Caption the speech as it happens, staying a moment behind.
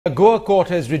A Goa court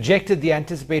has rejected the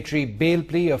anticipatory bail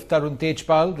plea of Tarun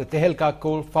Tejpal, the Tehelka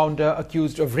co-founder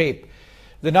accused of rape.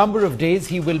 The number of days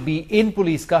he will be in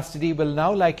police custody will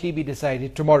now likely be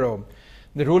decided tomorrow.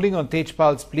 The ruling on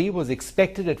Tejpal's plea was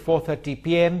expected at 4:30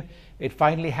 p.m. It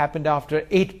finally happened after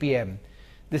 8 p.m.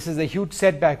 This is a huge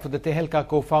setback for the Tehelka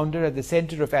co-founder at the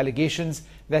center of allegations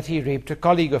that he raped a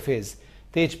colleague of his.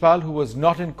 Tejpal, who was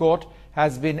not in court,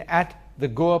 has been at the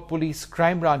Goa Police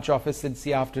Crime Branch office since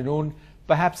the afternoon,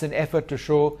 perhaps an effort to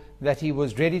show that he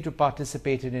was ready to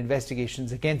participate in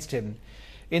investigations against him.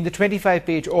 In the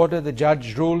 25-page order, the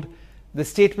judge ruled the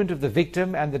statement of the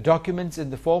victim and the documents in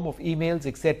the form of emails,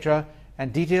 etc.,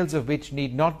 and details of which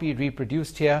need not be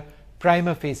reproduced here,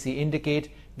 prima facie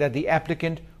indicate that the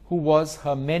applicant, who was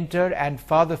her mentor and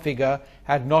father figure,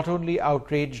 had not only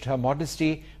outraged her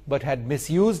modesty but had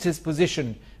misused his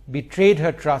position, betrayed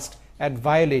her trust and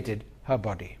violated her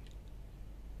body.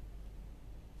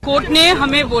 Court ने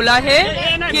हमें बोला है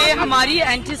कि हमारी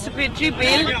anticipatory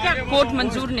bail court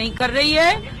मंजूर नहीं कर रही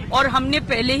है और हमने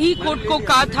पहले ही कोर्ट को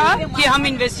कहा था कि हम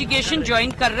इन्वेस्टिगेशन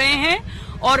ज्वाइन कर रहे हैं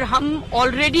और हम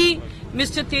already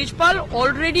mister Tejpal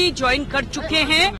already join कर चुके हैं